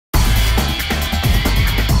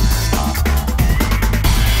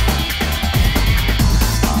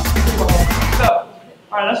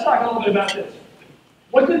talk a little bit about this.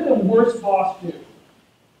 What did the worst boss do?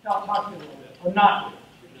 Talk to me a little bit. Or not do?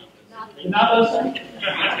 You're not listening?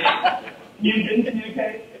 You didn't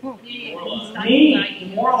communicate? Me,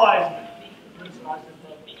 demoralizing.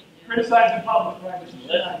 Criticize in public,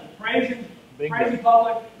 right? Praise in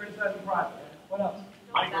public, criticize in private. What else?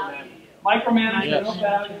 Micromanage. They don't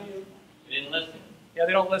value you. They didn't listen. Yeah,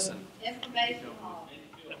 they don't listen. Information law.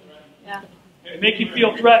 Yeah. They make you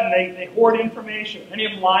feel threatened. They hoard information. Any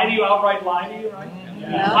of them lie to you, outright lie to you, right?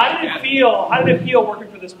 Yeah. How did it feel? How did it feel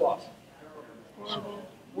working for this boss?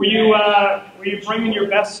 Were you bringing your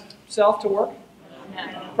best self to work?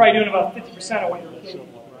 Probably doing about 50% of what you were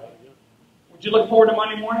capable of, right? Would you look forward to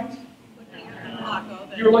Monday mornings?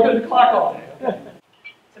 You were looking at the clock all day.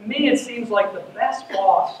 To me, it seems like the best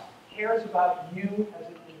boss cares about you as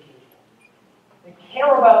an individual. They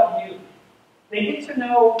care about you. They get to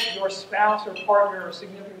know your spouse or partner or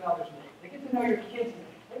significant other's name. They get to know your kids' name.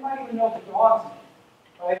 They might even know the dog's name.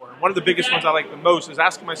 Right? One of the biggest ones I like the most is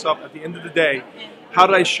asking myself at the end of the day, how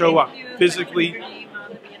did I show up physically?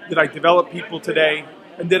 Did I develop people today?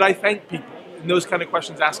 And did I thank people? And those kind of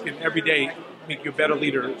questions asking every day make you a better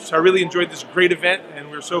leader. So I really enjoyed this great event,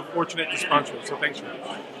 and we're so fortunate to sponsor it. So thanks for it.